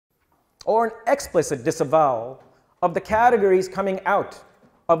or an explicit disavowal of the categories coming out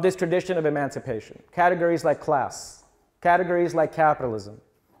of this tradition of emancipation. Categories like class, categories like capitalism,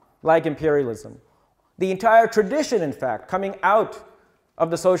 like imperialism. The entire tradition, in fact, coming out of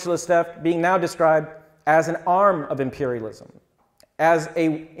the socialist left being now described as an arm of imperialism, as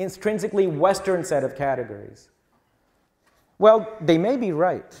an intrinsically Western set of categories. Well, they may be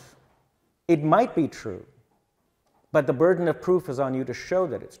right. It might be true. But the burden of proof is on you to show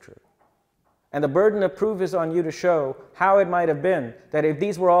that it's true. And the burden of proof is on you to show how it might have been that if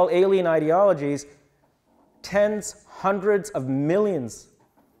these were all alien ideologies, tens, hundreds of millions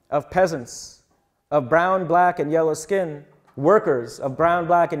of peasants of brown, black, and yellow skin, workers of brown,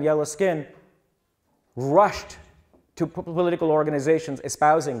 black, and yellow skin, rushed to political organizations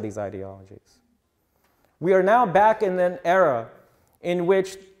espousing these ideologies. We are now back in an era in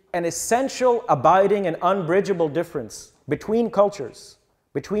which an essential, abiding, and unbridgeable difference between cultures,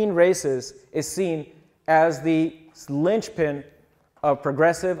 between races, is seen as the linchpin of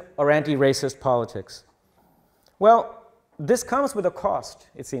progressive or anti-racist politics. Well, this comes with a cost,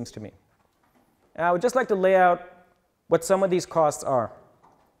 it seems to me. And I would just like to lay out what some of these costs are.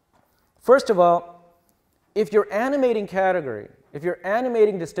 First of all, if your animating category, if your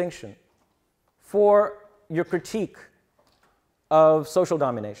animating distinction for your critique of social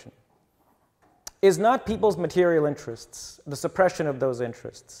domination is not people's material interests, the suppression of those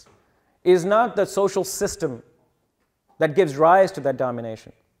interests, is not the social system that gives rise to that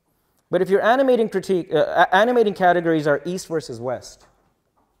domination. But if your animating categories are East versus West,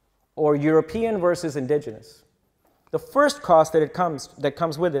 or European versus indigenous, the first cost that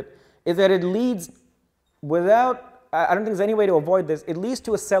comes with it is that it leads, without, I don't think there's any way to avoid this, it leads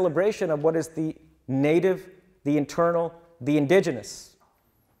to a celebration of what is the native, the internal, the indigenous,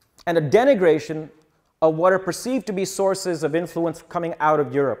 and a denigration of what are perceived to be sources of influence coming out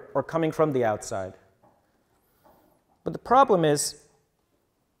of Europe or coming from the outside. But the problem is,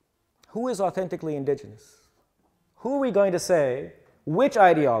 who is authentically indigenous? Who are we going to say which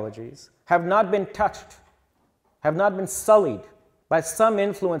ideologies have not been touched, have not been sullied by some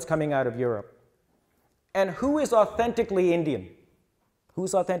influence coming out of Europe? And who is authentically Indian?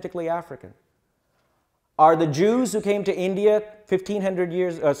 Who's authentically African? Are the Jews who came to India 800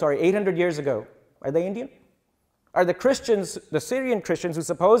 years ago, are they Indian? Are the Christians, the Syrian Christians who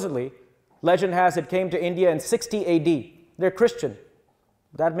supposedly, legend has it, came to India in 60 AD, they're Christian.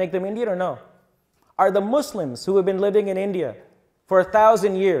 Does that make them Indian or no? Are the Muslims who have been living in India for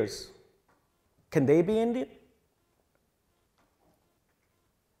 1,000 years, can they be Indian?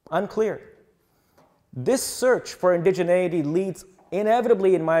 Unclear. This search for indigeneity leads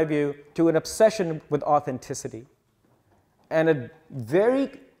inevitably, in my view, to an obsession with authenticity and a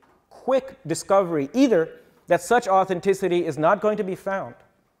very quick discovery either that such authenticity is not going to be found,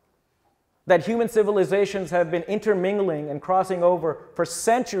 that human civilizations have been intermingling and crossing over for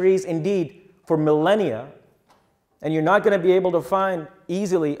centuries, indeed for millennia, and you're not going to be able to find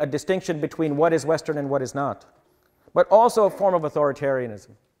easily a distinction between what is Western and what is not, but also a form of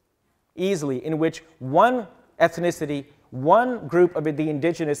authoritarianism, easily, in which one ethnicity, one group of the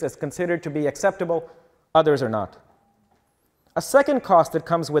indigenous is considered to be acceptable, others are not. A second cost that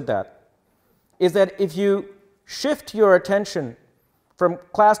comes with that is that if you shift your attention from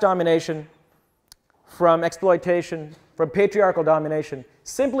class domination, from exploitation, from patriarchal domination,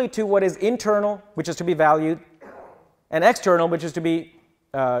 simply to what is internal, which is to be valued, and external, which is to be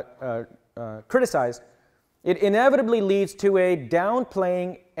criticized, it inevitably leads to a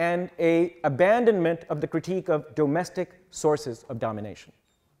downplaying and an abandonment of the critique of domestic sources of domination.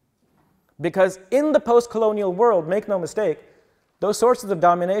 Because in the post-colonial world, make no mistake, those sources of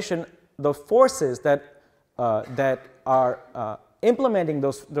domination, the forces that are implementing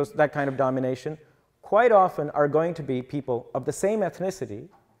that kind of domination, quite often are going to be people of the same ethnicity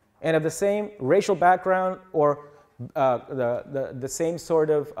and of the same racial background or the same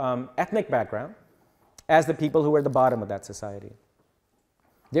sort of ethnic background as the people who are at the bottom of that society.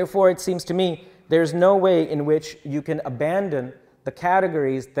 Therefore, it seems to me there's no way in which you can abandon the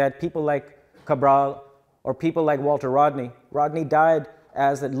categories that people like Cabral or people like Walter Rodney. Rodney died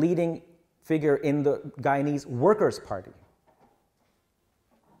as a leading figure in the Guyanese Workers' Party.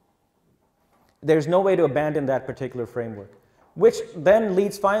 There's no way to abandon that particular framework, which then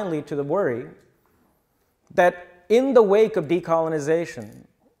leads finally to the worry that in the wake of decolonization,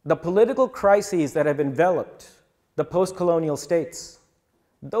 the political crises that have enveloped the post-colonial states,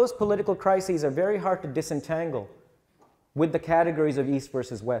 those political crises are very hard to disentangle with the categories of East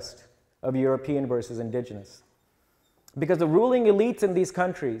versus West, of European versus indigenous. Because the ruling elites in these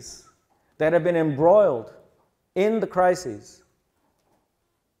countries that have been embroiled in the crises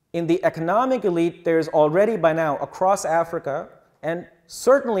In the economic elite, there's already by now across Africa, and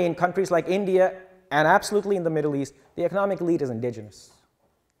certainly in countries like India and absolutely in the Middle East, the economic elite is indigenous.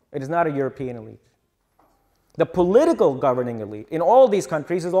 It is not a European elite. The political governing elite in all these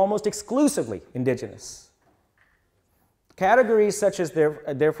countries is almost exclusively indigenous. Categories such as,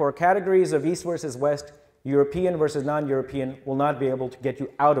 therefore, categories of East versus West, European versus non-European, will not be able to get you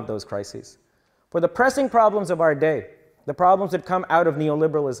out of those crises. For the pressing problems of our day, the problems that come out of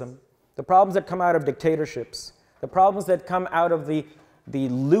neoliberalism, the problems that come out of dictatorships, the problems that come out of the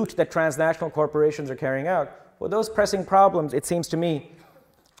loot that transnational corporations are carrying out, well, those pressing problems, it seems to me,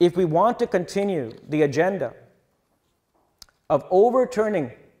 if we want to continue the agenda of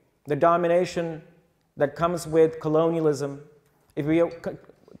overturning the domination that comes with colonialism, if we are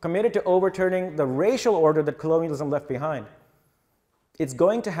committed to overturning the racial order that colonialism left behind, it's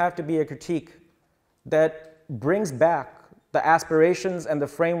going to have to be a critique that brings back the aspirations and the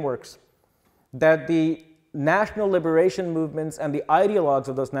frameworks that the national liberation movements and the ideologues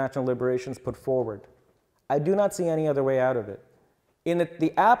of those national liberations put forward. I do not see any other way out of it. In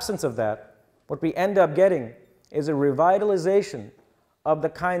the absence of that, what we end up getting is a revitalization of the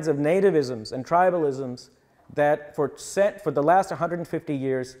kinds of nativisms and tribalisms that for the last 150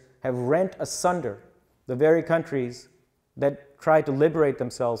 years have rent asunder the very countries that try to liberate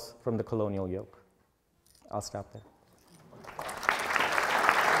themselves from the colonial yoke. I'll stop there.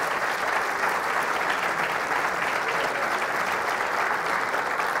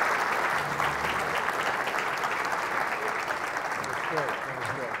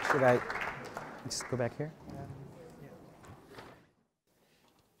 Should I just go back here?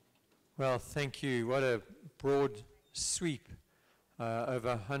 Well, thank you. What a broad sweep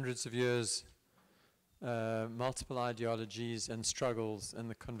over hundreds of years, multiple ideologies and struggles and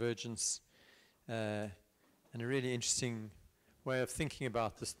the convergence, and a really interesting way of thinking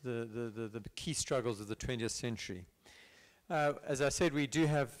about this, the key struggles of the 20th century. As I said, we do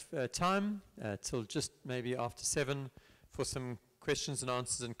have time till just maybe after 7 for some questions and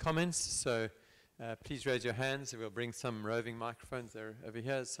answers and comments. So please raise your hands. We'll bring some roving microphones. They're over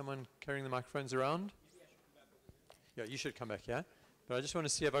here. Is someone carrying the microphones around? Yeah, you should come back here. But I just want to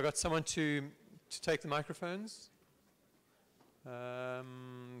see if I got someone to take the microphones.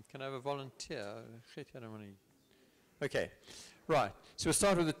 Can I have a volunteer? I don't want to. Okay, right. So we'll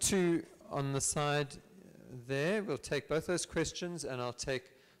start with the 2 on the side there. We'll take both those questions, and I'll take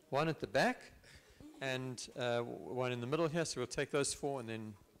one at the back and one in the middle here. So we'll take those 4 and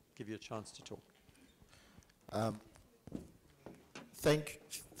then give you a chance to talk. Thank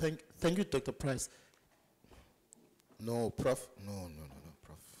you, Dr. Price. No, Prof. No,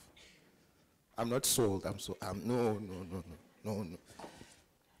 Prof. I'm not sold. No.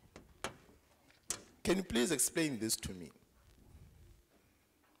 Can you please explain this to me?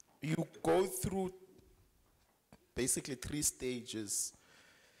 You go through basically 3 stages.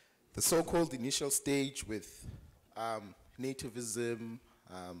 The so-called initial stage with nativism,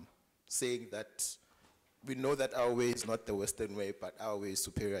 saying that we know that our way is not the Western way, but our way is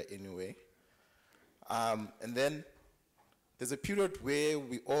superior anyway. And then there's a period where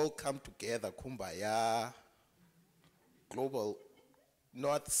we all come together, kumbaya, global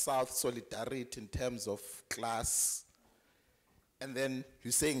North-South solidarity in terms of class. And then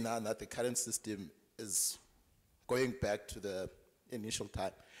you're saying now that the current system is going back to the initial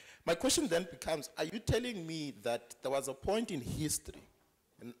time. My question then becomes, are you telling me that there was a point in history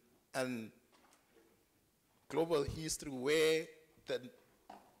and global history where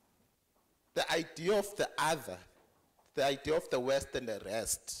the idea of the other, the idea of the West and the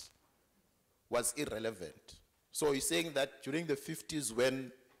rest was irrelevant? So you're saying that during the 50s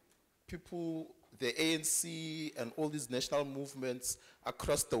when people, the ANC and all these national movements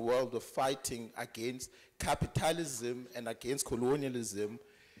across the world were fighting against capitalism and against colonialism,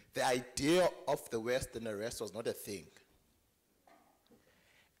 the idea of the West and the rest was not a thing.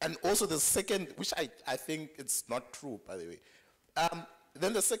 And also the second, which I think it's not true, by the way.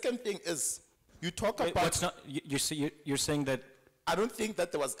 Then the second thing is, you talk about... You're saying that... I don't think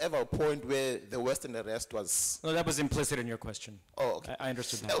that there was ever a point where the West and the rest was... No, that was implicit in your question. Oh, okay. I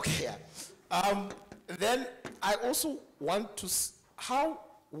understood that. Okay, yeah. Then I also want to...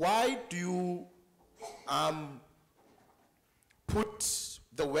 Why do you put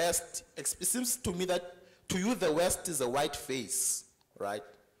the West... It seems to me that to you the West is a white face, right?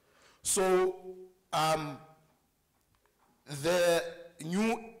 So the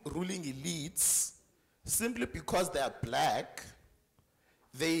new ruling elites, simply because they are black,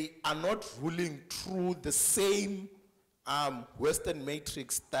 they are not ruling through the same Western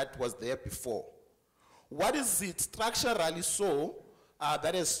matrix that was there before. What is it structurally so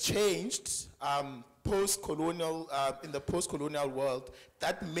that has changed post-colonial, in the post-colonial world,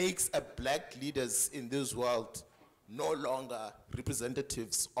 that makes black leaders in this world no longer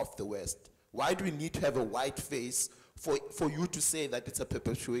representatives of the West? Why do we need to have a white face for you to say that it's a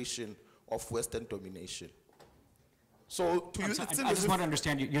perpetuation of Western domination? So to you, I just want to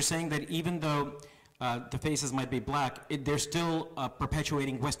understand you. You're saying that even though the faces might be black, they're still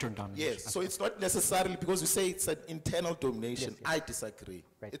perpetuating Western domination. Yes, so it's not necessarily because you say it's an internal domination. Yes, yes. I disagree.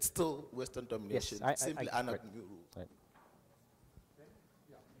 Right. It's still Western domination, yes, simply under right. new rules. Right.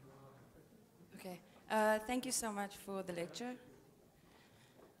 Okay, thank you so much for the lecture.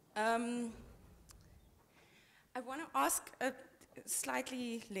 I want to ask a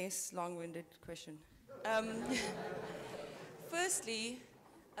slightly less long-winded question. Firstly,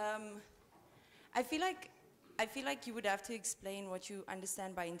 I feel like you would have to explain what you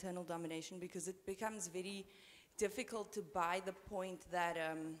understand by internal domination, because it becomes very difficult to buy the point that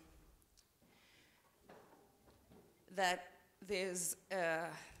that there's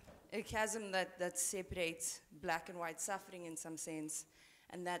a chasm that separates black and white suffering in some sense,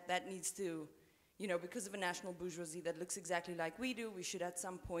 and that needs to, you know, because of a national bourgeoisie that looks exactly like we do, we should at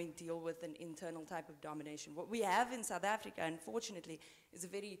some point deal with an internal type of domination. What we have in South Africa, unfortunately, is a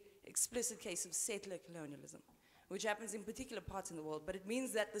very explicit case of settler colonialism, which happens in particular parts in the world, but it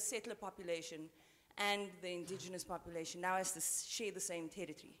means that the settler population and the indigenous population now has to share the same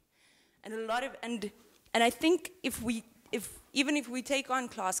territory. And a lot of, and I think even if we take on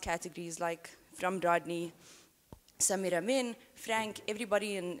class categories like from Rodney, Samir Amin, Frank,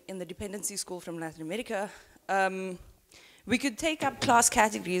 everybody in the dependency school from Latin America, we could take up class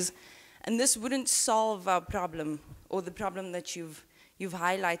categories, and this wouldn't solve our problem, or the problem that you've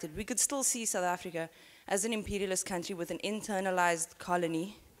highlighted. We could still see South Africa as an imperialist country with an internalized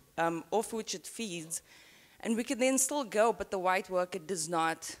colony off which it feeds, and we could then still go, but the white worker is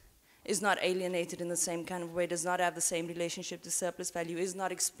not alienated in the same kind of way, does not have the same relationship to surplus value, is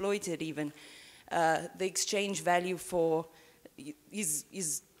not exploited even. The exchange value for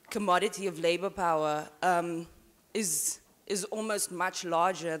his commodity of labor power is almost much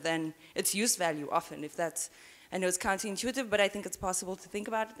larger than its use value often, if that's, I know it's counterintuitive, but I think it's possible to think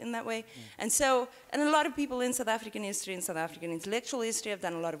about it in that way. And so, and a lot of people in South African history and South African intellectual history have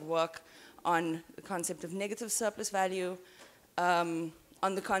done a lot of work on the concept of negative surplus value,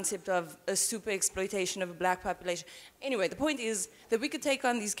 on the concept of a super exploitation of a black population. Anyway, the point is that we could take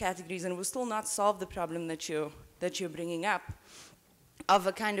on these categories and we'll still not solve the problem that you're bringing up of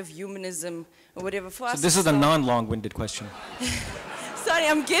a kind of humanism or whatever. For us, so this is a non-long-winded question. Sorry,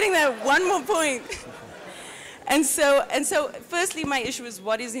 I'm getting that one more point. And so, firstly, my issue is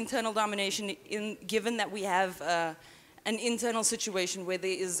what is internal domination, given that we have an internal situation where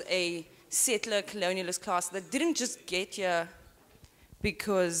there is a settler colonialist class that didn't just get here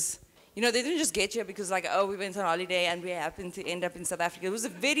because, you know, they didn't just get here because, like, oh, we went on holiday and we happened to end up in South Africa. It was a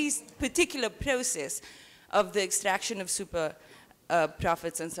very particular process of the extraction of super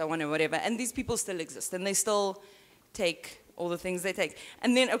profits and so on and whatever. And these people still exist, and they still take all the things they take.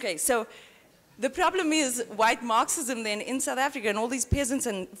 And then, okay, so the problem is white Marxism then in South Africa, and all these peasants,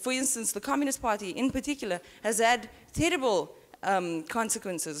 and for instance, the Communist Party in particular, has had terrible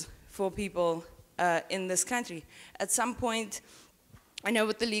consequences for people in this country. At some point, I know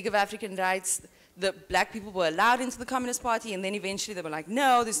with the League of African Rights, the black people were allowed into the Communist Party, and then eventually they were like,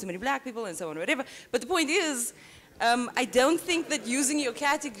 no, there's too many black people, and so on, whatever. But the point is, I don't think that using your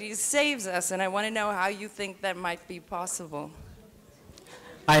categories saves us, and I want to know how you think that might be possible.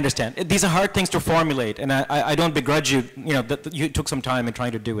 I understand. These are hard things to formulate, and I don't begrudge you, you know, that you took some time in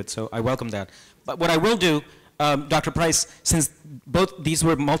trying to do it, so I welcome that. But what I will do, Dr. Price, since both these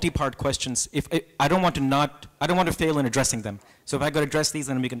were multi-part questions, I don't want to fail in addressing them. So if I could address these,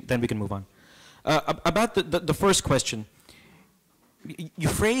 then we can move on. About the first question, you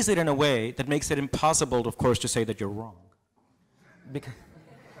phrase it in a way that makes it impossible, of course, to say that you're wrong.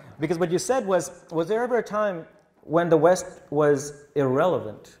 Because what you said was there ever a time when the West was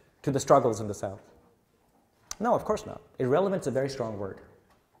irrelevant to the struggles in the South? No, of course not. Irrelevant is a very strong word.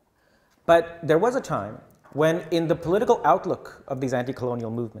 But there was a time when, in the political outlook of these anti-colonial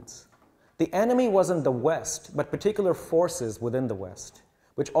movements, the enemy wasn't the West, but particular forces within the West,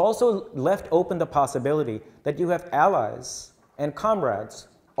 which also left open the possibility that you have allies and comrades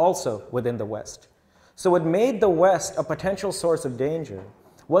also within the West. So what made the West a potential source of danger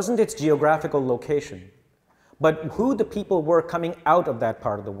wasn't its geographical location, but who the people were coming out of that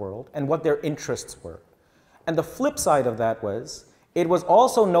part of the world and what their interests were. And the flip side of that was, it was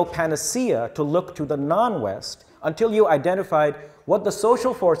also no panacea to look to the non-West until you identified what the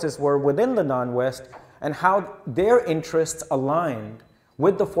social forces were within the non-West and how their interests aligned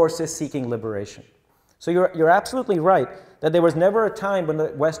with the forces seeking liberation. So you're absolutely right that there was never a time when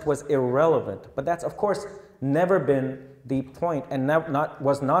the West was irrelevant, but that's, of course, never been the point, and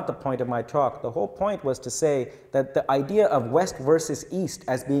was not the point of my talk. The whole point was to say that the idea of West versus East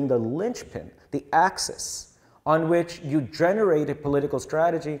as being the linchpin, the axis on which you generate a political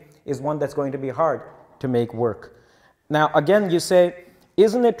strategy, is one that's going to be hard to make work. Now, again, you say,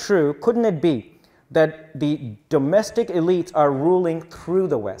 isn't it true, couldn't it be, that the domestic elites are ruling through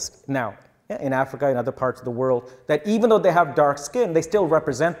the West? Now, in Africa and other parts of the world, that even though they have dark skin, they still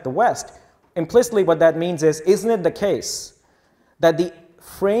represent the West. Implicitly, what that means is, isn't it the case that the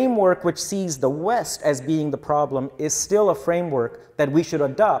framework which sees the West as being the problem is still a framework that we should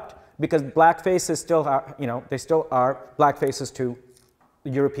adopt, because black faces still are, they still are black faces to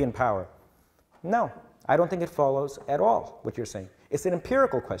European power? No, I don't think it follows at all what you're saying. It's an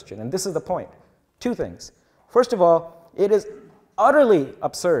empirical question, and this is the point. Two things. First of all, it is utterly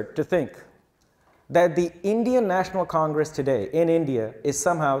absurd to think that the Indian National Congress today in India is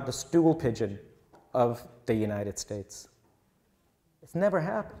somehow the stool pigeon of the United States. It's never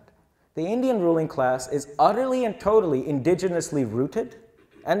happened. The Indian ruling class is utterly and totally indigenously rooted,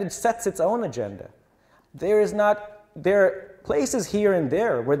 and it sets its own agenda. There are places here and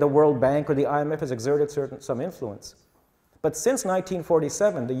there where the World Bank or the IMF has exerted some influence. But since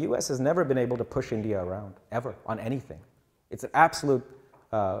 1947, the US has never been able to push India around, ever, on anything. It's an absolute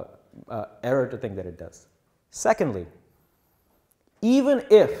error to think that it does. Secondly, even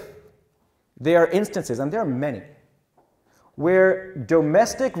if there are instances, and there are many, where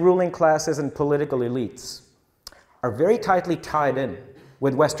domestic ruling classes and political elites are very tightly tied in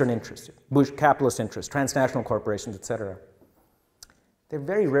with Western interests, capitalist interests, transnational corporations, etc., they're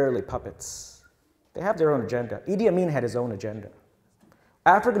very rarely puppets. They have their own agenda. Idi Amin had his own agenda.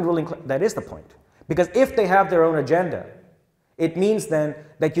 African ruling class, that is the point. Because if they have their own agenda, it means then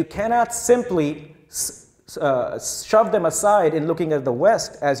that you cannot simply shove them aside in looking at the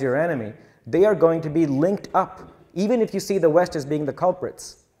West as your enemy. They are going to be linked up, even if you see the West as being the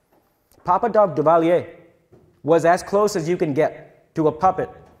culprits. Papa Doc Duvalier was as close as you can get to a puppet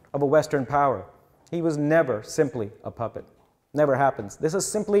of a Western power. He was never simply a puppet. Never happens. This is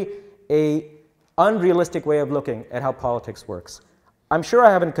simply an unrealistic way of looking at how politics works. I'm sure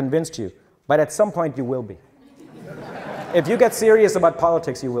I haven't convinced you, but at some point you will be. If you get serious about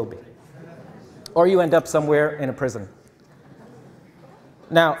politics, you will be. Or you end up somewhere in a prison.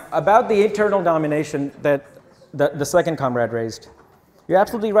 Now, about the internal domination that the second comrade raised, you're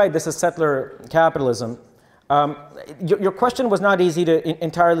absolutely right. This is settler capitalism. Your question was not easy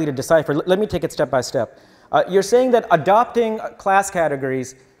entirely to decipher. Let me take it step by step. You're saying that adopting class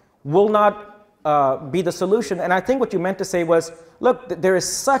categories will not be the solution. And I think what you meant to say was, look, there is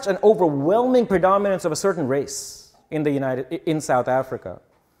such an overwhelming predominance of a certain race in South Africa,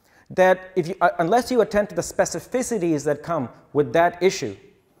 that unless you attend to the specificities that come with that issue,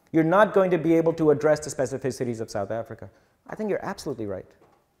 you're not going to be able to address the specificities of South Africa. I think you're absolutely right.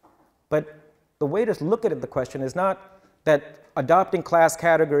 But the way to look at the question is not that adopting class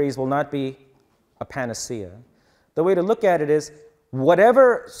categories will not be a panacea. The way to look at it is,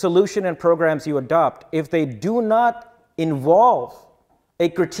 whatever solution and programs you adopt, if they do not involve a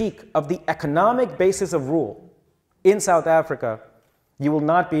critique of the economic basis of rule in South Africa, you will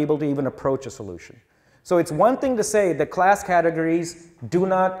not be able to even approach a solution. So it's one thing to say that class categories do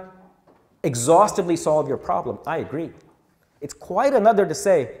not exhaustively solve your problem. I agree. It's quite another to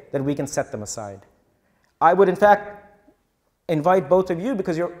say that we can set them aside. I would, in fact, invite both of you,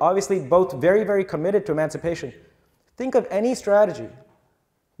 because you're obviously both very, very committed to emancipation. Think of any strategy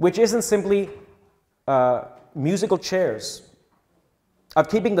which isn't simply musical chairs, of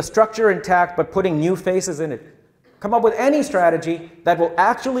keeping the structure intact but putting new faces in it. Come up with any strategy that will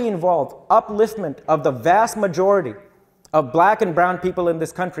actually involve upliftment of the vast majority of black and brown people in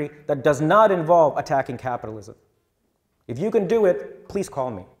this country that does not involve attacking capitalism. If you can do it, please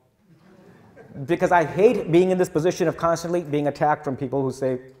call me. Because I hate being in this position of constantly being attacked from people who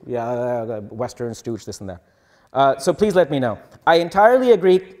say, yeah, Western stooge, this and that. So please let me know. I entirely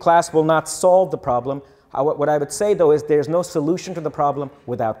agree class will not solve the problem. What I would say, though, is there's no solution to the problem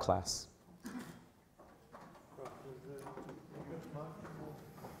without class.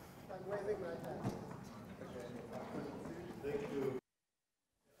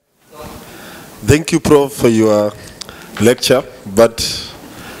 Thank you, Prof, for your lecture. But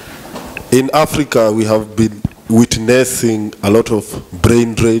in Africa, we have been witnessing a lot of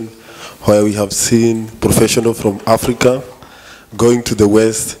brain drain, where we have seen professionals from Africa going to the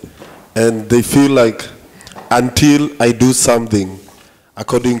West, and they feel like, until I do something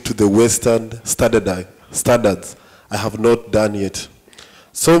according to the Western standards, I have not done yet.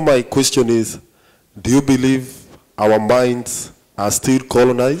 So my question is, do you believe our minds are still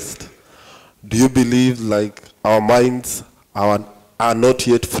colonized? Do you believe like our minds are not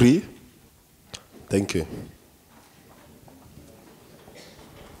yet free? Thank you.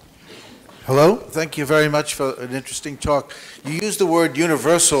 Hello, thank you very much for an interesting talk. You used the word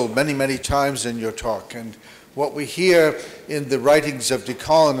universal many, many times in your talk, and what we hear in the writings of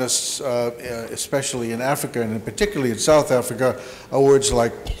decolonists, especially in Africa and particularly in South Africa, are words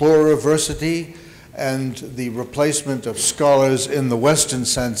like pluriversity and the replacement of scholars in the Western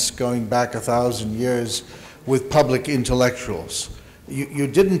sense going back 1,000 years with public intellectuals. You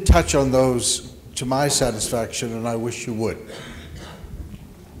didn't touch on those to my satisfaction, and I wish you would.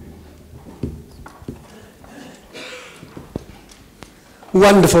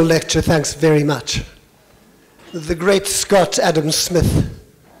 Wonderful lecture, thanks very much. The great Scot Adam Smith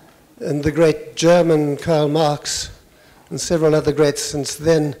and the great German Karl Marx and several other greats since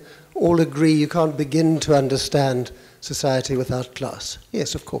then all agree you can't begin to understand society without class.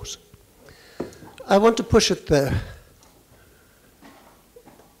 Yes, of course. I want to push it though.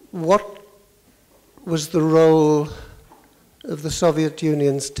 What was the role of the Soviet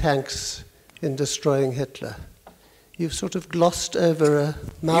Union's tanks in destroying Hitler? You've sort of glossed over a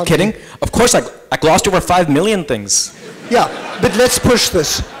mountain. Are you kidding? Of course I glossed over 5 million things. Yeah, but let's push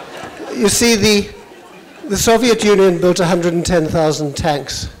this. You see, the Soviet Union built 110,000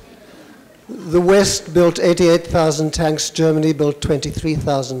 tanks. The West built 88,000 tanks. Germany built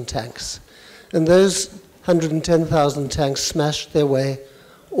 23,000 tanks. And those 110,000 tanks smashed their way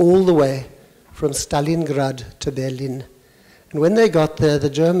all the way from Stalingrad to Berlin. And when they got there, the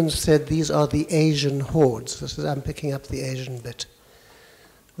Germans said, these are the Asian hordes. This is, I'm picking up the Asian bit.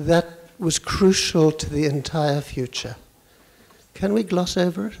 That was crucial to the entire future. Can we gloss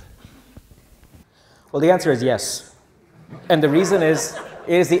over it? Well, the answer is yes. And the reason is,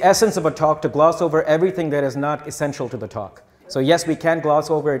 it is the essence of a talk to gloss over everything that is not essential to the talk. So yes, we can gloss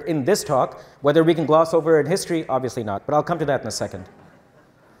over it in this talk. Whether we can gloss over it in history, obviously not. But I'll come to that in a second.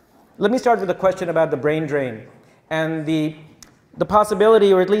 Let me start with a question about the brain drain and the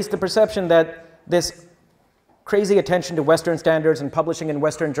possibility, or at least the perception, that this crazy attention to Western standards and publishing in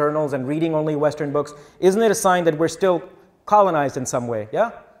Western journals and reading only Western books, isn't it a sign that we're still colonized in some way?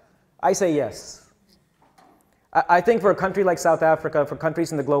 Yeah? I say yes. I think for a country like South Africa, for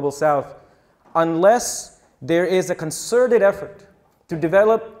countries in the global South, unless there is a concerted effort to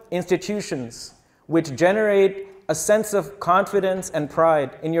develop institutions which generate a sense of confidence and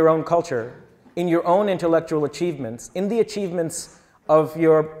pride in your own culture, in your own intellectual achievements, in the achievements of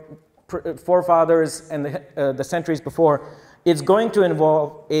your forefathers and the centuries before, it's going to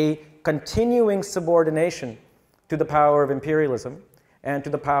involve a continuing subordination to the power of imperialism and to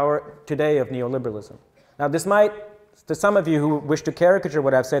the power today of neoliberalism. Now this might, to some of you who wish to caricature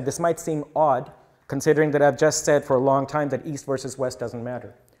what I've said, this might seem odd, considering that I've just said for a long time that East versus West doesn't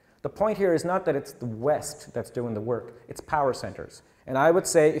matter. The point here is not that it's the West that's doing the work, it's power centers. And I would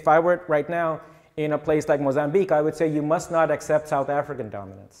say, if I were right now in a place like Mozambique, I would say you must not accept South African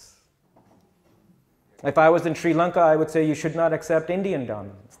dominance. If I was in Sri Lanka, I would say you should not accept Indian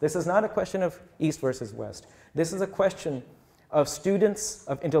dominance. This is not a question of East versus West. This is a question of students,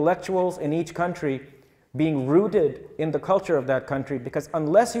 of intellectuals in each country being rooted in the culture of that country, because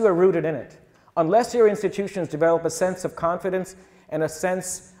unless you are rooted in it, unless your institutions develop a sense of confidence and a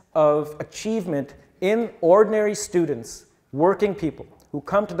sense of achievement in ordinary students, working people who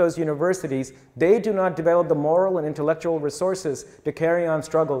come to those universities, they do not develop the moral and intellectual resources to carry on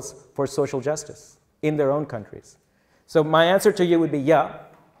struggles for social justice in their own countries. So my answer to you would be yeah.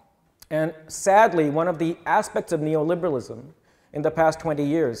 And sadly, one of the aspects of neoliberalism in the past 20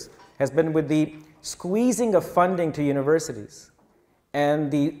 years has been with the squeezing of funding to universities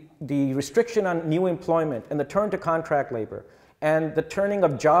and the restriction on new employment and the turn to contract labor and the turning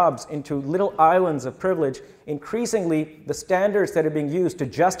of jobs into little islands of privilege. Increasingly, the standards that are being used to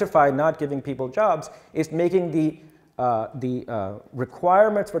justify not giving people jobs is making the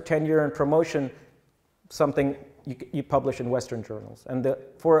requirements for tenure and promotion something you publish in Western journals. And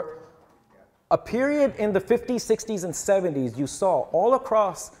for a period in the 50s, 60s, and 70s, you saw all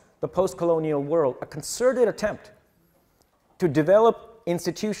across the post-colonial world a concerted attempt to develop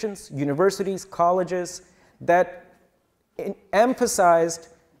institutions, universities, colleges that emphasized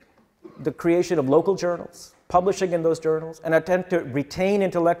the creation of local journals, publishing in those journals, an attempt to retain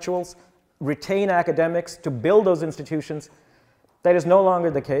intellectuals, retain academics, to build those institutions. That is no longer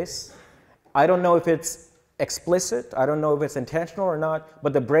the case. I don't know if it's explicit, I don't know if it's intentional or not,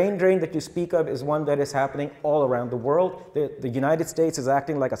 but the brain drain that you speak of is one that is happening all around the world. The United States is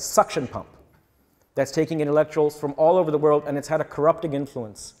acting like a suction pump that's taking intellectuals from all over the world, and it's had a corrupting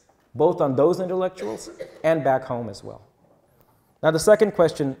influence, both on those intellectuals and back home as well. Now, the second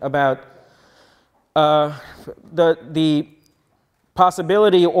question about the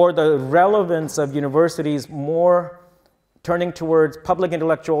possibility or the relevance of universities more turning towards public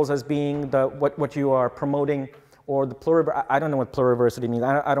intellectuals as being what you are promoting, or the I don't know what pluriversity means.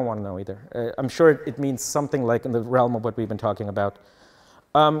 I don't want to know either. I'm sure it means something like in the realm of what we've been talking about.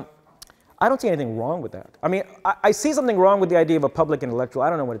 I don't see anything wrong with that. I mean, I see something wrong with the idea of a public intellectual. I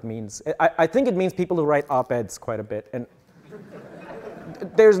don't know what it means. I think it means people who write op-eds quite a bit. And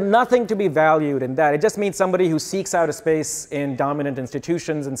there's nothing to be valued in that. It just means somebody who seeks out a space in dominant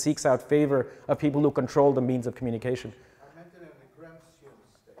institutions and seeks out favor of people who control the means of communication. I meant it in the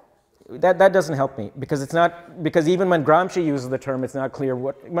Gramscian state. That doesn't help me, because it's not, because even when Gramsci uses the term, it's not clear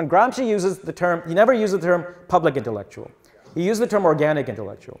what, when Gramsci uses the term, he never uses the term public intellectual. He used the term organic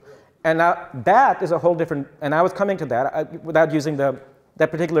intellectual. And now that is a whole different, and I was coming to that without using that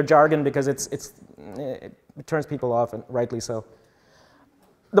particular jargon, because it turns people off, and rightly so.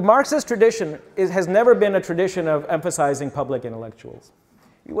 The Marxist tradition has never been a tradition of emphasizing public intellectuals.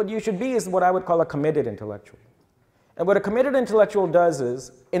 What you should be is what I would call a committed intellectual. And what a committed intellectual does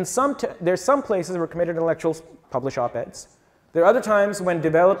is, there's some places where committed intellectuals publish op-eds. There are other times when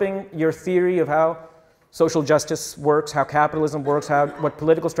developing your theory of how social justice works, how capitalism works, what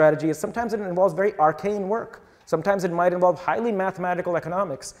political strategy is, sometimes it involves very arcane work. Sometimes it might involve highly mathematical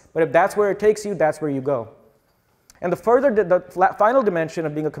economics. But if that's where it takes you, that's where you go. And the final dimension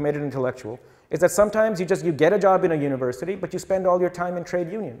of being a committed intellectual is that sometimes you get a job in a university, but you spend all your time in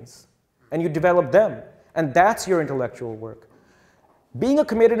trade unions, and you develop them, and that's your intellectual work. Being a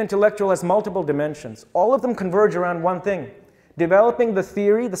committed intellectual has multiple dimensions. All of them converge around one thing: developing the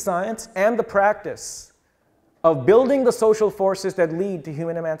theory, the science, and the practice of building the social forces that lead to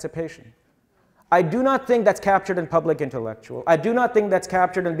human emancipation. I do not think that's captured in public intellectual. I do not think that's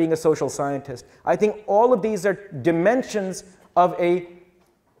captured in being a social scientist. I think all of these are dimensions of a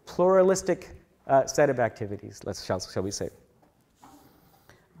pluralistic set of activities, shall we say.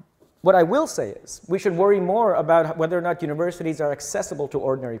 What I will say is, we should worry more about whether or not universities are accessible to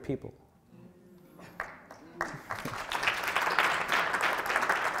ordinary people.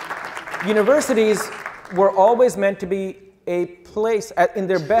 Universities were always meant to be a place in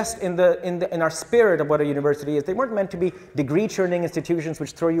their best, in our spirit of what a university is. They weren't meant to be degree-churning institutions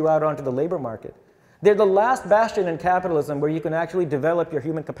which throw you out onto the labor market. They're the last bastion in capitalism where you can actually develop your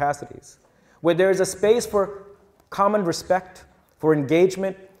human capacities, where there is a space for common respect, for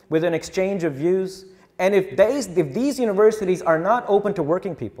engagement, with an exchange of views. And if these universities are not open to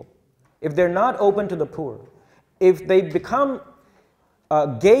working people, if they're not open to the poor, if they become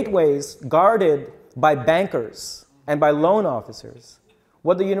gateways guarded by bankers and by loan officers,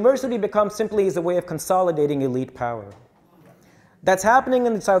 what the university becomes simply is a way of consolidating elite power. That's happening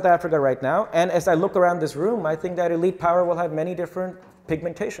in South Africa right now, and as I look around this room, I think that elite power will have many different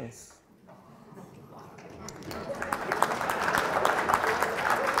pigmentations.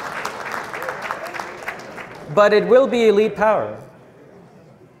 But it will be elite power.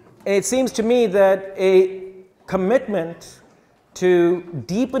 And it seems to me that a commitment to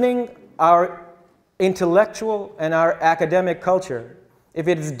deepening our intellectual and our academic culture, if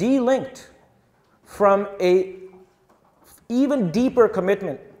it is de-linked from an even deeper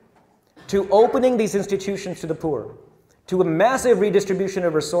commitment to opening these institutions to the poor, to a massive redistribution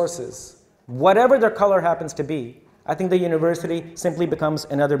of resources, whatever their color happens to be, I think the university simply becomes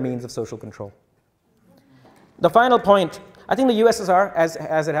another means of social control. The final point, I think the USSR,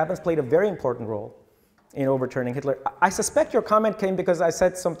 as it happens, played a very important role in overturning Hitler. I suspect your comment came because I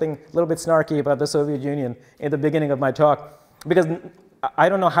said something a little bit snarky about the Soviet Union in the beginning of my talk, because I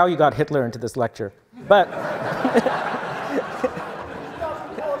don't know how you got Hitler into this lecture, but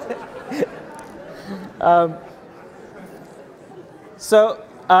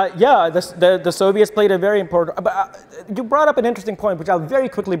yeah, the Soviets played a very important, you brought up an interesting point, which I'll very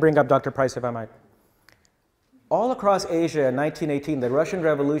quickly bring up, Dr. Price, if I might. All across Asia in 1918, the Russian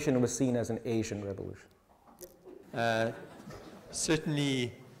Revolution was seen as an Asian revolution.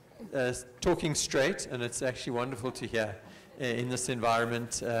 Certainly talking straight, and it's actually wonderful to hear in this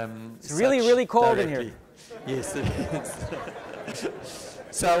environment. It's really, really cold directly in here. Yes, it is.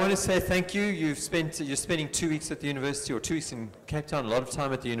 So I want to say thank you. You're spending 2 weeks at the university, or 2 weeks in Cape Town, a lot of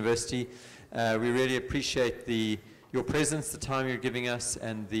time at the university. We really appreciate your presence, the time you're giving us,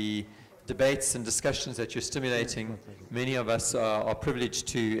 and the debates and discussions that you're stimulating. Many of us are privileged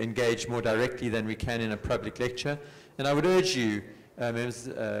to engage more directly than we can in a public lecture. And I would urge you, members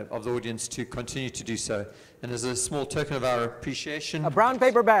of the audience, to continue to do so. And as a small token of our appreciation, a brown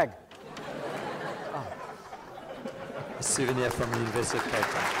paper bag. a souvenir from the University of Cape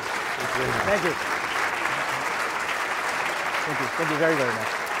Town. Thank you very much. Thank you. Thank you. Thank you very, very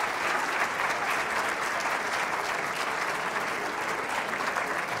much.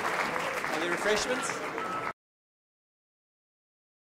 Are there refreshments?